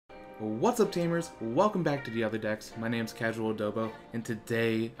What's up, tamers? Welcome back to The Other Decks. My name's Casual Adobo, and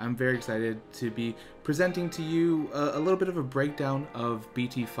today I'm very excited to be presenting to you a little bit of a breakdown of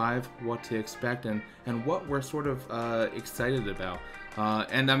BT5, what to expect, and what we're sort of excited about.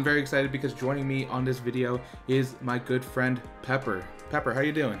 And I'm very excited because joining me on this video is my good friend Pepper. Pepper, how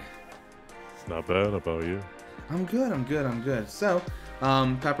you doing? Not bad. How about you? I'm good. So,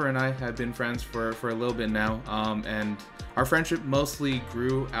 Pepper and I have been friends for a little bit now, and our friendship mostly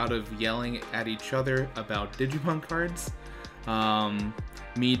grew out of yelling at each other about Digimon cards.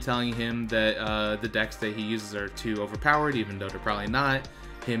 Me telling him that the decks that he uses are too overpowered, even though they're probably not.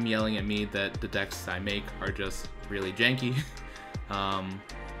 Him yelling at me that the decks I make are just really janky.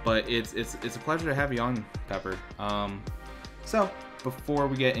 But it's a pleasure to have you on, Pepper. So before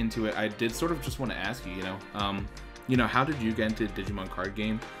we get into it, I did sort of just want to ask you, how did you get into Digimon card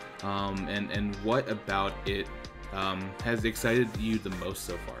game, and what about it has excited you the most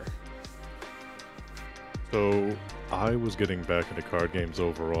so far? So I was getting back into card games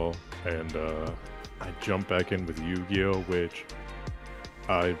overall, and I jumped back in with Yu-Gi-Oh, which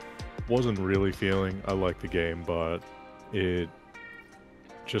I wasn't really feeling. I liked the game, but it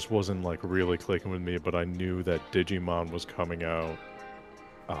just wasn't like really clicking with me. But I knew that Digimon was coming out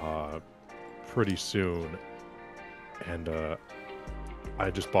pretty soon, and I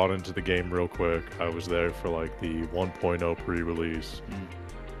just bought into the game real quick. I was there for like the 1.0 pre-release,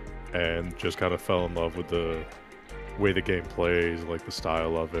 and just kind of fell in love with the way the game plays, like the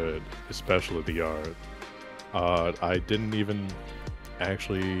style of it, especially the art. I didn't even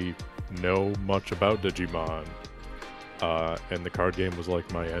actually know much about Digimon, and the card game was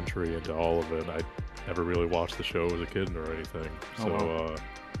like my entry into all of it. I never really watched the show as a kid or anything, so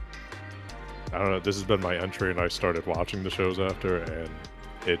I don't know, this has been my entry, and I started watching the shows after, and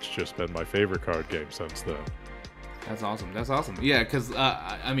it's just been my favorite card game since then. That's awesome. Yeah, because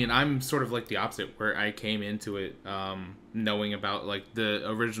I mean, I'm sort of like the opposite, where I came into it knowing about like the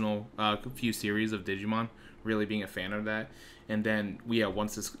original few series of Digimon, really being a fan of that, and then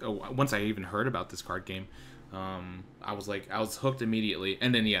once I even heard about this card game, I was hooked immediately.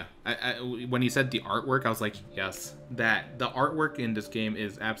 And then when you said the artwork, I was like, yes, that the artwork in this game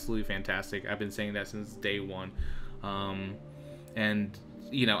is absolutely fantastic. I've been saying that since day one. And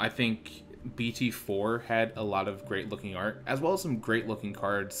I think BT4 had a lot of great looking art, as well as some great looking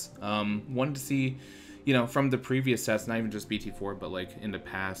cards. Wanted to see, from the previous sets, not even just BT4, but like in the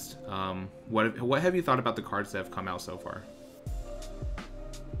past, what have you thought about the cards that have come out so far?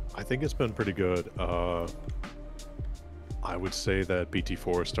 I think it's been pretty good. I would say that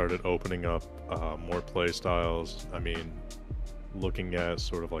BT4 started opening up more play styles. I mean, looking at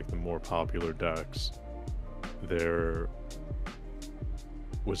sort of like the more popular decks, there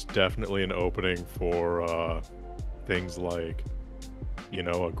was definitely an opening for things like,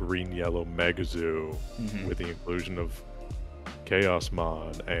 a green-yellow Megazoo with the inclusion of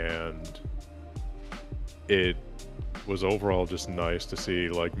Chaosmon, and it was overall just nice to see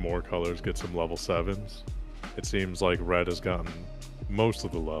like more colors get some level 7s. It seems like Red has gotten most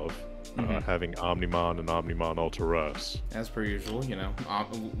of the love, having Omnimon and Omnimon Ultra Res. As per usual,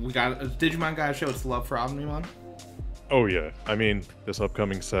 Digimon gotta show its love for Omnimon. Oh yeah, I mean, this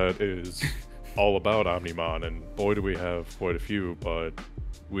upcoming set is all about Omnimon, and boy do we have quite a few, but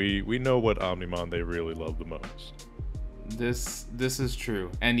we know what Omnimon they really love the most. This is true.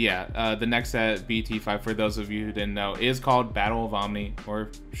 And the next set, BT5, for those of you who didn't know, is called Battle of Omni,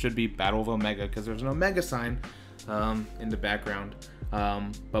 or should be Battle of Omega, because there's an Omega sign in the background.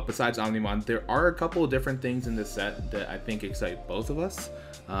 But besides Omnimon, there are a couple of different things in this set that I think excite both of us.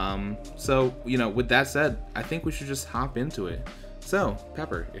 So, with that said, I think we should just hop into it. So,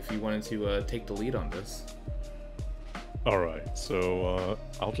 Pepper, if you wanted to take the lead on this. Alright, so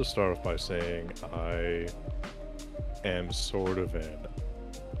I'll just start off by saying I am sort of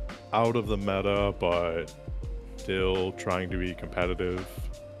out of the meta, but still trying to be competitive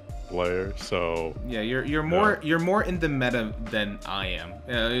player. So yeah, you're more in the meta than I am,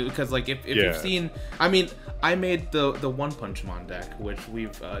 because like if you've seen, I mean, I made the One Punch Man deck, which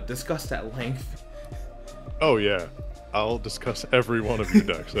we've discussed at length. Oh yeah, I'll discuss every one of your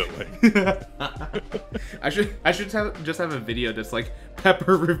decks at length. I should just have a video that's like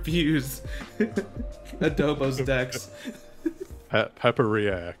Pepper reviews Adobo's decks. Pepper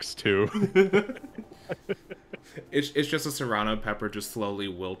reacts too. It's just a Serrano Pepper just slowly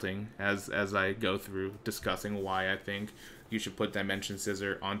wilting as I go through discussing why I think you should put Dimension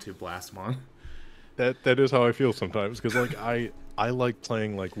Scissor onto Blastmon. That is how I feel sometimes, because like I like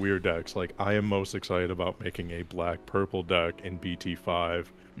playing like weird decks. Like I am most excited about making a black-purple deck in BT5,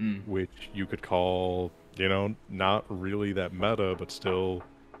 which you could call, not really that meta, but still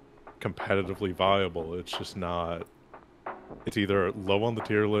competitively viable. It's just not. It's either low on the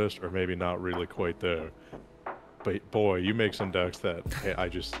tier list or maybe not really quite there. But boy, you make some decks that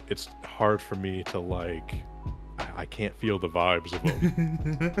it's hard for me to like. I can't feel the vibes of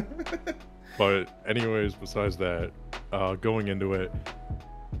them. But anyways, besides that, going into it,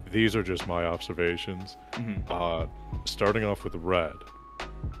 these are just my observations. Starting off with red.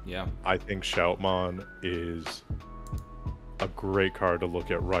 Yeah. I think Shoutmon is a great card to look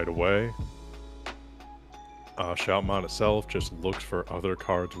at right away. Shoutmon itself just looks for other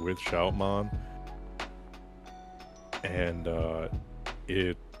cards with Shoutmon. And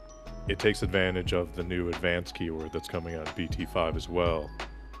it takes advantage of the new advanced keyword that's coming out of BT5 as well.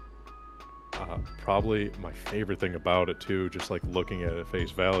 Probably my favorite thing about it too, just like looking at it face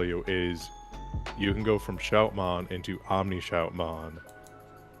value, is you can go from Shoutmon into Omni Shoutmon,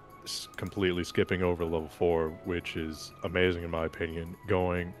 completely skipping over level 4, which is amazing in my opinion.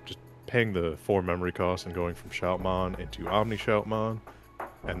 Just paying the 4 memory costs and going from Shoutmon into Omni Shoutmon,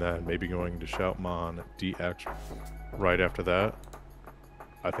 and then maybe going to Shoutmon DX right after that.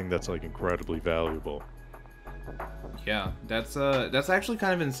 I think that's like incredibly valuable. Yeah, that's actually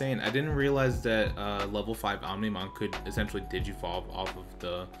kind of insane. I didn't realize that level 5 Omnimon could essentially digivolve off of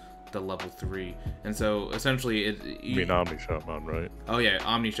the level 3, and so essentially You mean Omni Shoutmon, right? Oh yeah,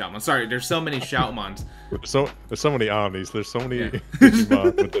 Omni Shoutmon. Sorry, there's so many Shoutmons. There's so many Omnis. There's so many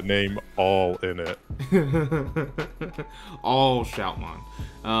Digimon with the name all in it. All Shoutmon.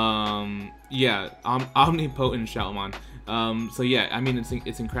 Yeah, omnipotent Shoutmon. So yeah, I mean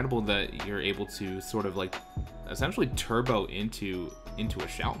it's incredible that you're able to sort of like essentially turbo into a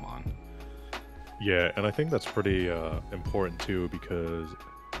Shoutmon. Yeah, and I think that's pretty important too, because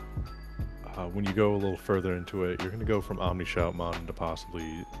when you go a little further into it, you're going to go from Omni Shoutmon to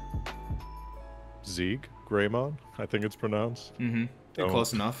possibly Greymon, I think it's pronounced.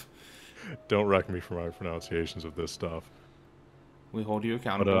 Close enough. Don't wreck me for my pronunciations of this stuff. We hold you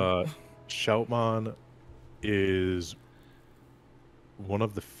accountable. But Shoutmon is one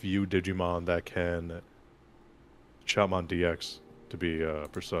of the few Digimon that can... Shoutmon DX, to be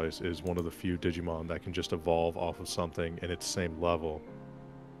precise, is one of the few Digimon that can just evolve off of something in its same level.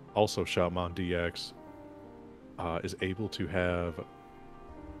 Also, Shoutmon DX is able to have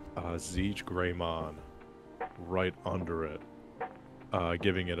Greymon right under it,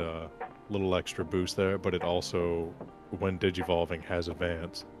 giving it a little extra boost there, but it also, when digivolving, has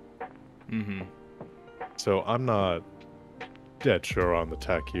advance. So I'm not dead sure on the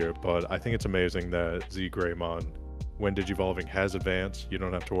tech here, but I think it's amazing that Greymon, when digivolving, has advance. You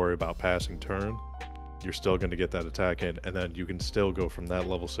don't have to worry about passing turn. You're still going to get that attack in, and then you can still go from that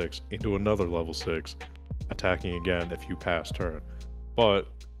level 6 into another level 6, attacking again if you pass turn. But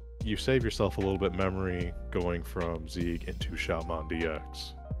you save yourself a little bit memory going from Zeke into Shoutmon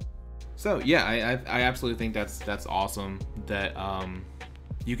DX. So yeah, I absolutely think that's awesome that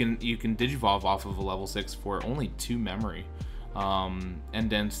you can digivolve off of a level 6 for only 2 memory, and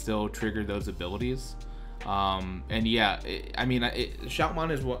then still trigger those abilities. And yeah,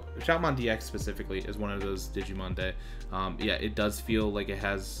 Shoutmon DX specifically is one of those Digimon that, yeah, it does feel like it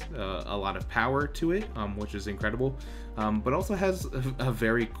has a lot of power to it, which is incredible, but also has a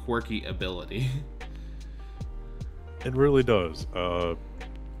very quirky ability. It really does.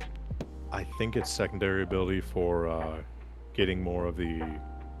 I think its secondary ability for getting more of the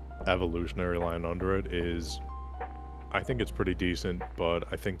evolutionary line under it is... I think it's pretty decent, but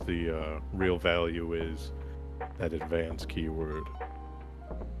I think the real value is that advanced keyword.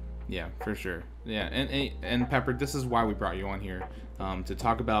 Yeah, for sure. Yeah, and Pepper, this is why we brought you on here, to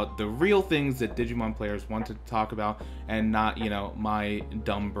talk about the real things that Digimon players want to talk about, and not, you know, my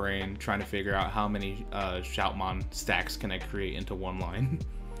dumb brain trying to figure out how many Shoutmon stacks can I create into one line.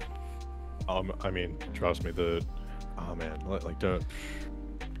 I mean, trust me, oh man, like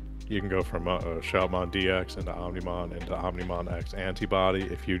you can go from Shoutmon DX into Omnimon X Antibody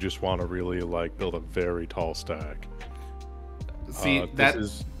if you just want to really like build a very tall stack. See,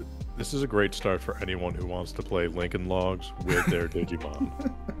 this is a great start for anyone who wants to play Lincoln Logs with their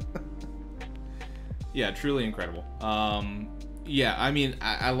Digimon. Yeah, truly incredible. Yeah, I mean,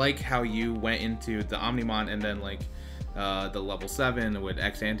 I like how you went into the Omnimon and then like the level 7 with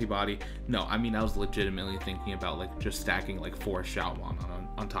X Antibody. No, I mean, I was legitimately thinking about like just stacking like 4 Shoutmon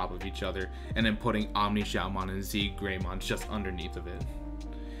on top of each other, and then putting Omni Shoutmon and Z Greymon just underneath of it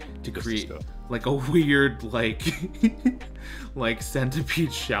to create like a weird like like centipede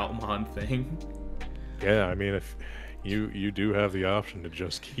Shoutmon thing. Yeah, I mean, if you do have the option to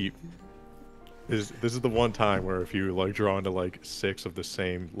just keep this is the one time where if you like draw into like 6 of the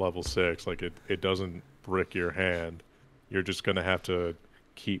same level 6, like it doesn't brick your hand. You're just gonna have to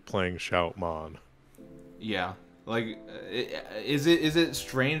keep playing Shoutmon. Yeah. Like, is it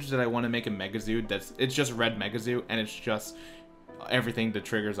strange that I want to make a Megazoo it's just red Megazoo and it's just everything that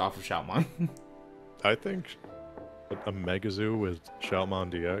triggers off of Shoutmon? I think a Megazoo with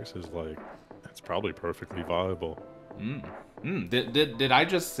Shoutmon DX is like, it's probably perfectly viable. Did I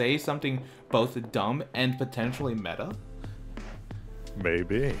just say something both dumb and potentially meta?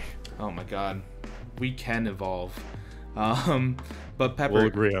 Maybe. Oh my god. We can evolve. But Pepper... We'll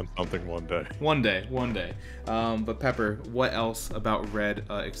agree on something one day. One day. But Pepper, what else about Red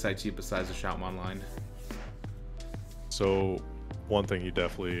excites you besides the Shoutmon line? So, one thing you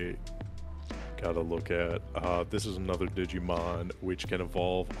definitely gotta look at, this is another Digimon which can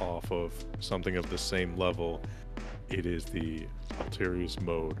evolve off of something of the same level. It is the Ulterius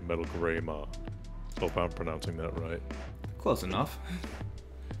Mode Metal Greymon. Hope I'm pronouncing that right. Close enough.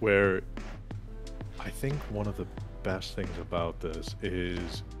 Where I think one of the best things about this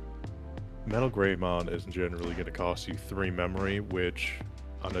is Metal Greymon is generally going to cost you 3 memory, which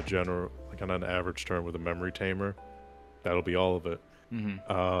on an average turn with a memory tamer, that'll be all of it.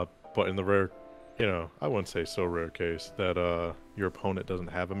 But in the rare, I wouldn't say so rare case that your opponent doesn't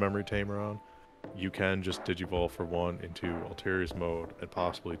have a memory tamer on, you can just Digivolve for 1 into Ulterius Mode and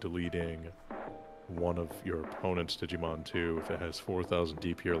possibly deleting one of your opponent's Digimon 2 if it has 4,000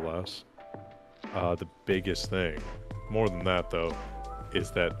 DP or less. The biggest thing, more than that though,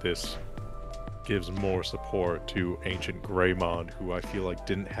 is that this gives more support to Ancient Greymon, who I feel like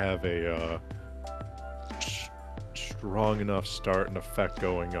didn't have a strong enough start and effect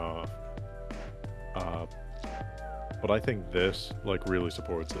going off. But I think this really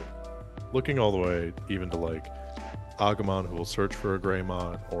supports it. Looking all the way even to Agumon, who will search for a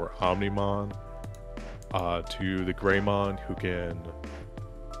Greymon, or Omnimon, to the Greymon who can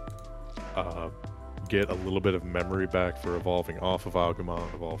get a little bit of memory back for evolving off of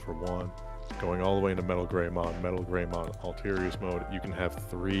Agumon, evolve for 1, going all the way into Metal Greymon, Ulterius Mode. You can have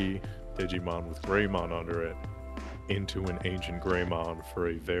 3 Digimon with Greymon under it into an Ancient Greymon for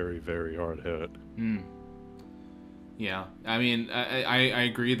a very, very hard hit. Yeah, I mean, I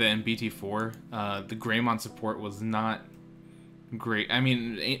agree that in BT4, the Greymon support was not great. I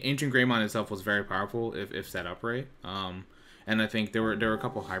mean, Ancient Greymon itself was very powerful if set up right. And I think there were a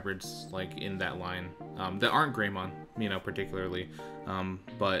couple hybrids in that line that aren't Greymon, particularly.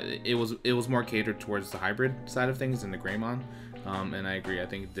 But it was more catered towards the hybrid side of things than the Greymon. And I agree. I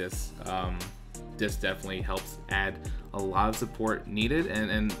think this definitely helps add a lot of support needed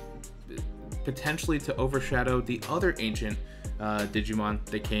and potentially to overshadow the other ancient Digimon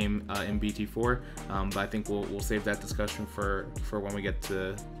that came in BT4, but I think we'll save that discussion for when we get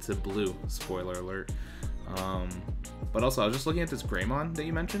to Blue. Spoiler alert. But also, I was just looking at this Greymon that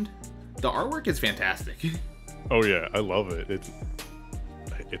you mentioned. The artwork is fantastic. Oh yeah, I love it.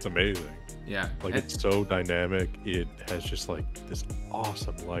 It's amazing. Yeah, it's so dynamic. It has just this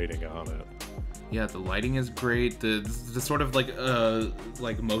awesome lighting on it. Yeah, the lighting is great. The sort of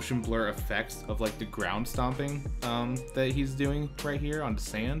motion blur effects of the ground stomping that he's doing right here on the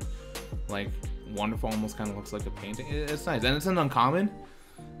sand, wonderful. Almost kind of looks like a painting. It's nice, and it's an uncommon.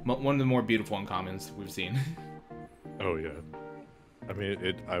 One of the more beautiful uncommons we've seen. Oh yeah, I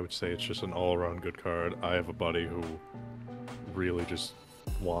mean I would say it's just an all-around good card. I have a buddy who really just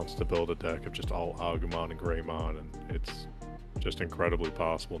wants to build a deck of just all Agumon and Greymon, and it's just incredibly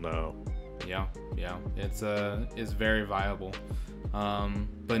possible now. Yeah, it's very viable.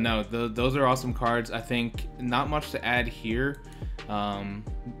 But no, those are awesome cards. I think not much to add here.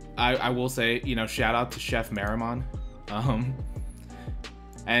 I will say, shout out to Chef Marimon.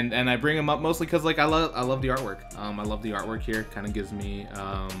 And I bring him up mostly because I love the artwork. I love the artwork here. Kind of gives me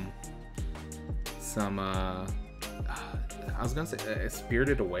some I was gonna say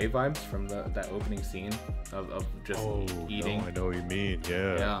Spirited Away vibes from that opening scene of just eating. No, I know what you mean.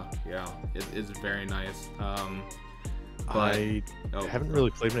 Yeah. It's very nice. I haven't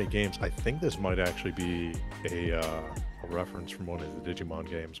really played many games. I think this might actually be a reference from one of the Digimon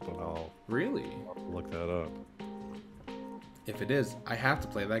games, but I'll look that up. If it is, I have to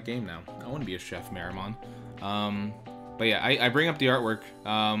play that game now. I want to be a Chef Marimon. But yeah, I bring up the artwork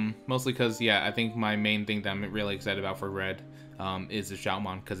mostly because, I think my main thing that I'm really excited about for Red is the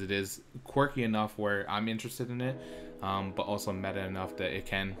Shoutmon, because it is quirky enough where I'm interested in it, but also meta enough that it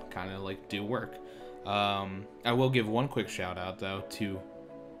can kind of do work. I will give one quick shout out though to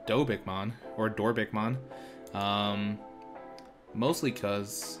Dobikmon, or Dorbikmon, mostly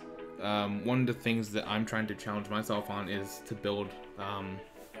because one of the things that I'm trying to challenge myself on is to build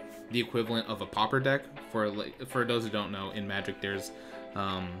the equivalent of a popper deck. For those who don't know, in Magic there's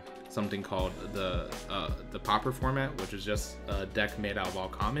something called the Popper format, which is just a deck made out of all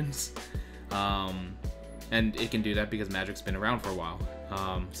commons. And it can do that because Magic's been around for a while.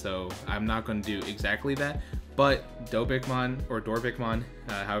 So I'm not going to do exactly that, but Dobikmon, or Dorbikmon,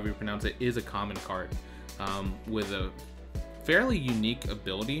 however you pronounce it, is a common card with a fairly unique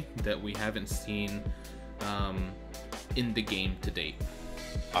ability that we haven't seen in the game to date.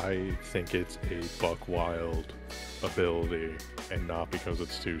 I think it's a buck wild ability, and not because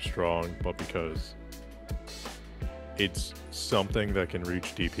it's too strong, but because it's something that can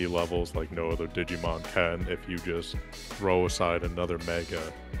reach DP levels like no other Digimon can if you just throw aside another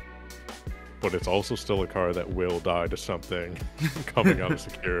Mega. But it's also still a card that will die to something coming out of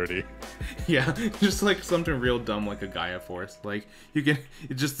security. Yeah, just like something real dumb like a Gaia Force. Like, you can,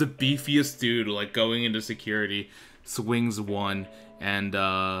 it's just the beefiest dude, like, going into security, swings one, and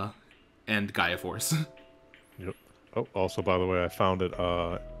Gaia Force. Yep. Oh, also, by the way, I found it,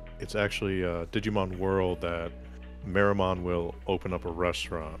 it's actually Digimon World that Meramon will open up a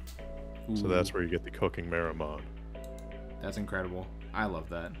restaurant. Ooh. So that's where you get the cooking Meramon. That's incredible. I love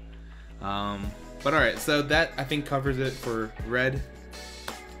that. But alright, so that I think covers it for red.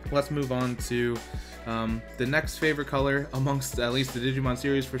 Let's move on to the next favorite color amongst at least the Digimon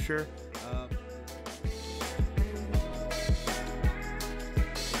series for sure,